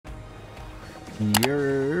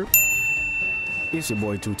Yerp. It's your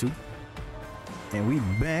boy TuTu. And we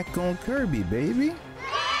back on Kirby, baby.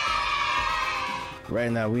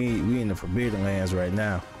 Right now, we in the Forbidden Lands right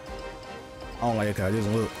now. I don't like how this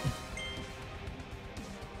look.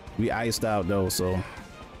 We iced out though, so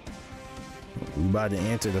we about to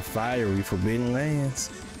enter the fiery Forbidden Lands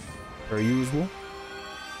per usual.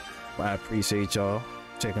 I appreciate y'all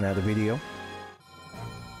checking out the video.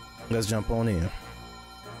 Let's jump on in.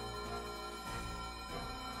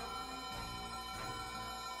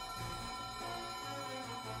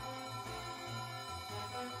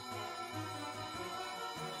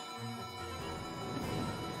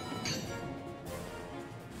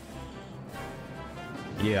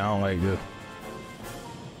 Yeah, I don't like this.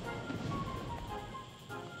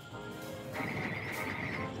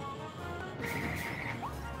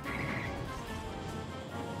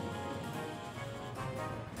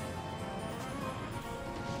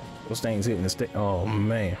 Those things hitting the stick. Oh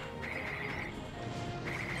man.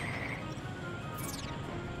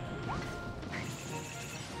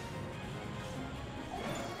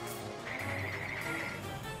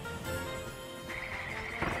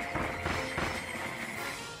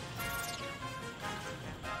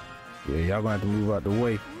 Yeah, y'all gonna have to move out the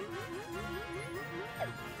way.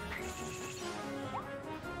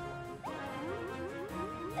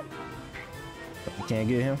 You can't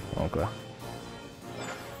get him? Okay.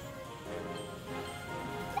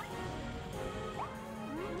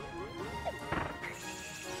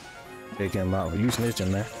 Take him out. You snitching,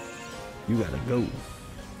 man. You gotta go.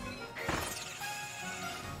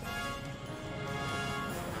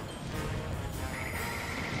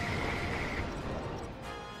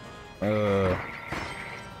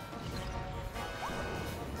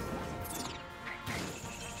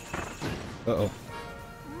 Uh-oh.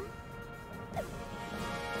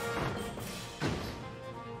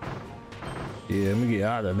 Yeah, let me get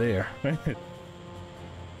out of there.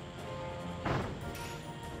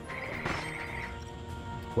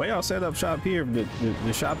 Why y'all set up shop here?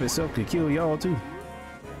 The shop itself could kill y'all too.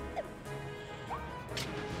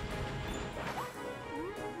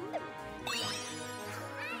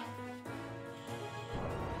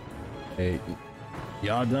 Hey,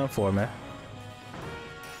 y'all done for, man.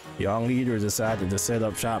 Y'all leaders decided to set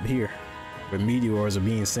up shop here, where meteors are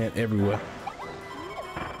being sent everywhere.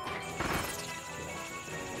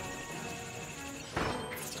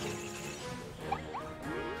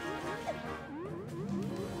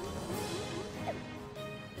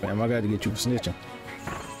 Man, I got to get you snitching.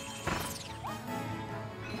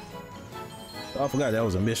 Oh, I forgot that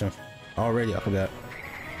was a mission. Already, I forgot.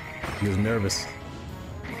 He was nervous.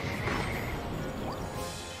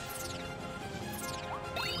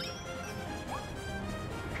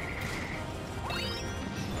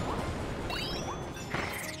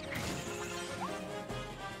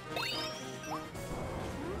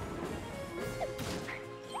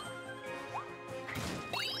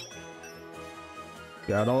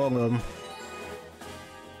 Got all of them.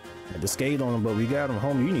 Had to skate on them, but we got them.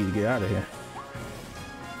 Homie, you need to get out of here.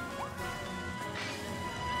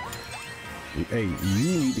 Hey,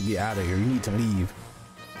 you need to get out of here. You need to leave.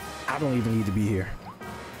 I don't even need to be here.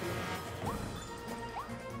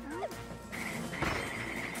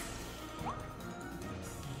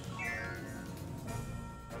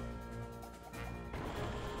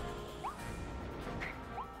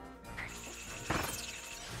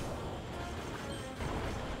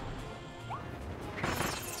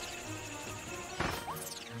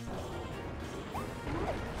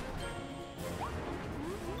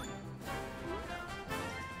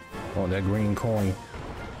 Oh, that green coin.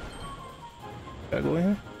 Gotta go in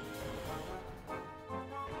here?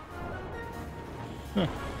 Huh.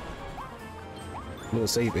 Little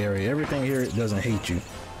safe area. Everything here doesn't hate you.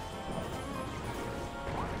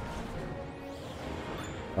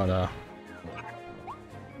 Oh no.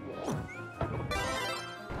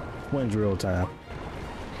 Twin drill time.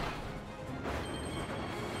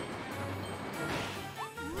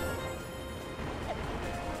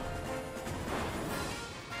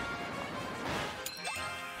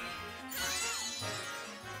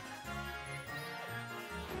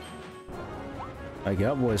 Like,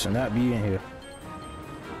 y'all boys should not be in here.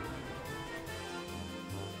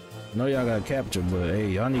 I know y'all got captured, but hey,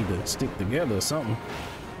 y'all need to stick together or something.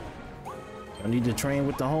 I need to train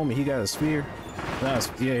with the homie. He got a spear. Nah,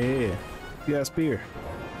 yeah. He got a spear.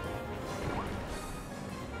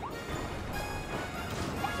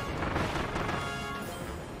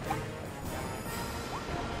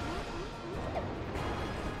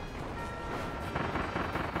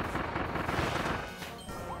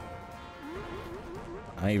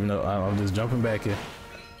 I don't even know. I'm just jumping back here.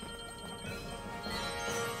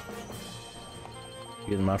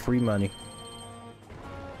 Getting my free money.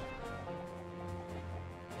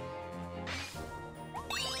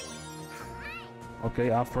 Okay,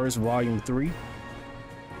 our first volume 3.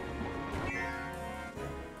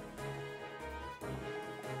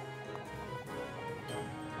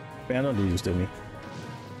 Man, don't do this to me.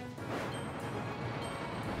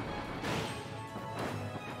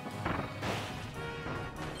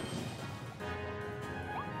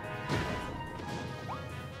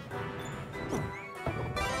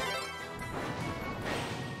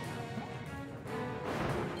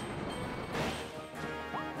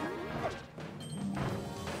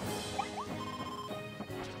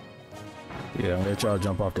 Yeah, I'm gonna let y'all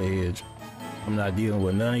jump off the edge. I'm not dealing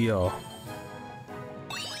with none of y'all.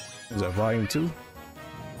 Is that volume 2?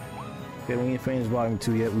 Okay, we ain't finished volume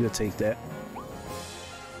 2 yet. We'll take that.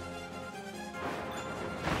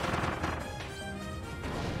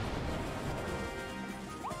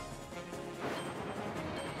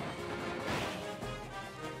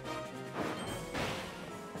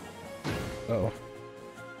 Uh-oh.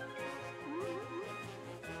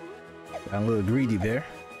 Got a little greedy there.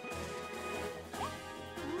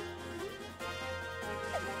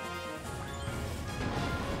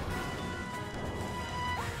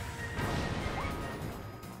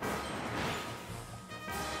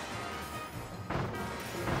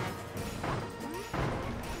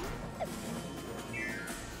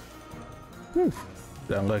 Whew.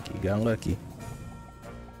 Got lucky, got lucky.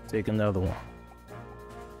 Take another one.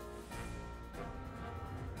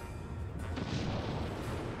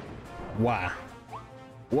 Why?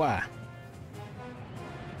 Why?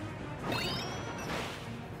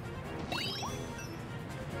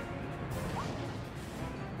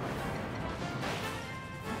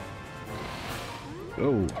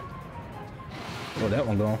 Oh. Oh, that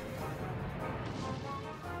one gone.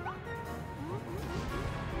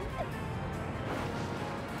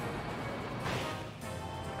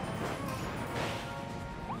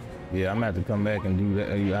 Yeah, I'm gonna have to come back and do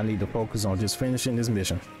that. I need to focus on just finishing this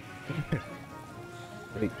mission.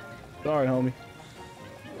 Wait, sorry, homie.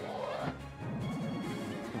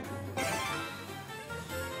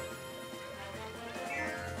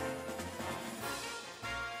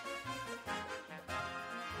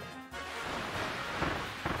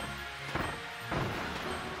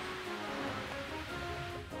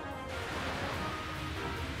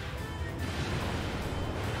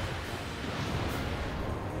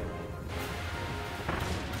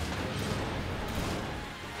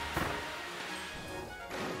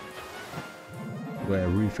 Go ahead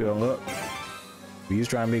and refill up. We just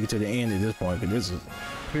try to make it to the end at this point, because this is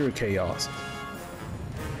pure chaos.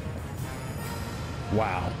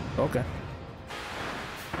 Wow. Okay.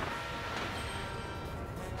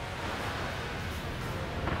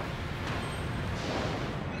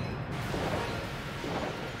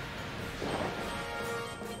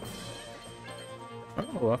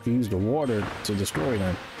 Oh, I can use the water to destroy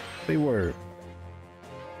them. Say word.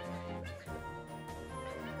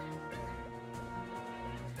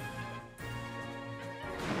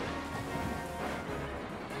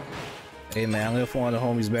 Hey man, I left one of the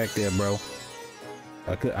homies back there, bro.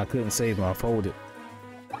 I couldn't save him. I folded.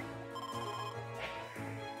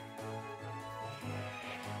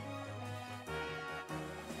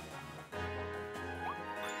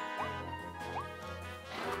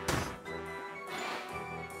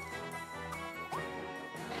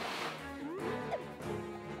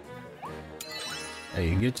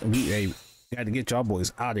 Hey, hey, got to get y'all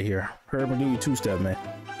boys out of here. Kirby, do your 2-step, man.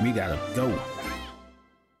 We gotta go.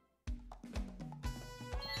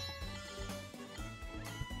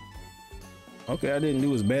 Okay, I didn't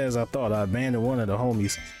do as bad as I thought. I abandoned one of the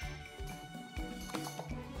homies.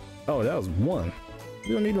 Oh, that was 1.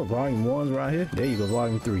 We don't need no volume 1s right here. There you go,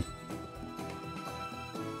 volume 3.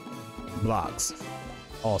 Blocks.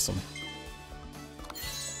 Awesome.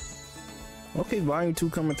 Okay, volume 2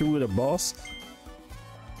 coming through with a boss.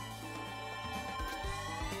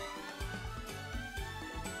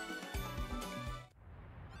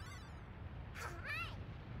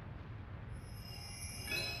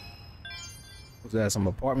 Was that some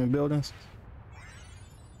apartment buildings?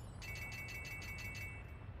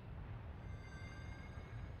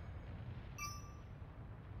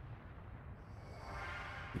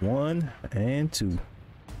 One and 2.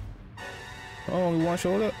 Oh, only 1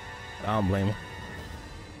 showed up. I don't blame him.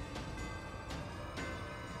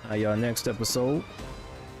 Y'all, next episode.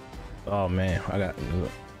 Oh man, I got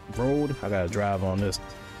road. I gotta drive on this.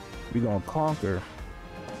 We gonna conquer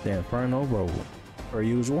the Inferno Road. Per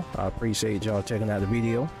usual, I appreciate y'all checking out the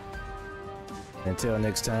video. Until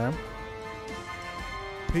next time,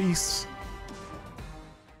 peace.